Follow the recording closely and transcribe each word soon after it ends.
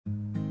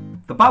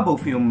The bubble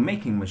film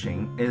making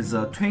machine is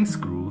a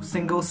twin-screw,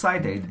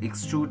 single-sided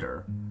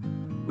extruder,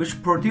 which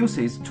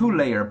produces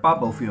two-layer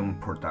bubble film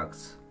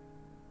products.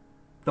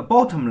 The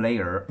bottom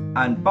layer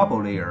and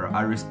bubble layer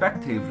are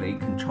respectively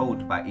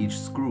controlled by each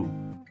screw.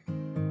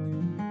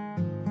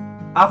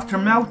 After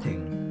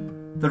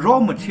melting, the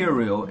raw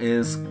material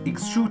is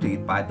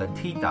extruded by the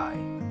T-die.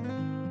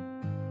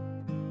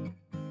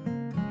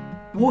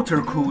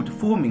 Water-cooled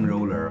forming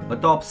roller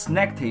adopts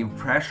negative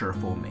pressure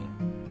forming.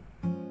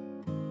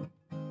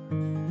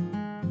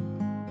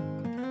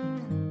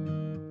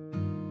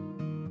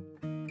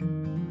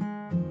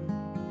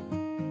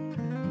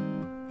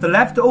 The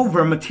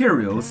leftover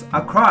materials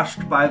are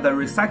crushed by the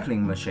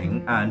recycling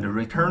machine and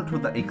returned to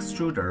the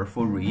extruder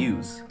for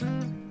reuse.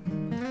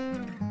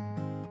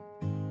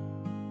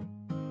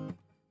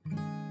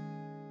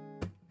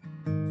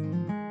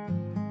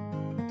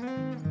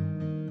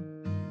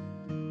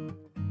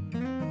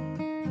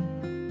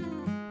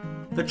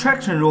 The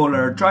traction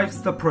roller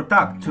drives the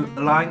product to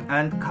align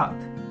and cut.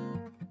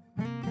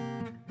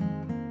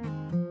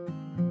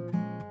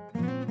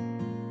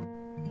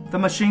 The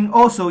machine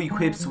also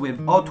equips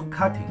with auto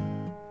cutting.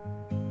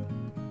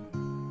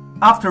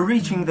 After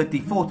reaching the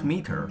default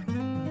meter,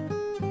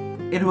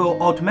 it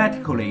will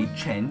automatically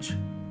change,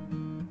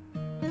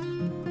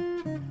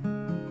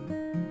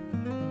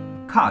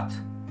 cut,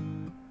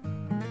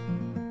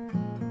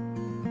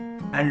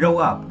 and roll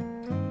up.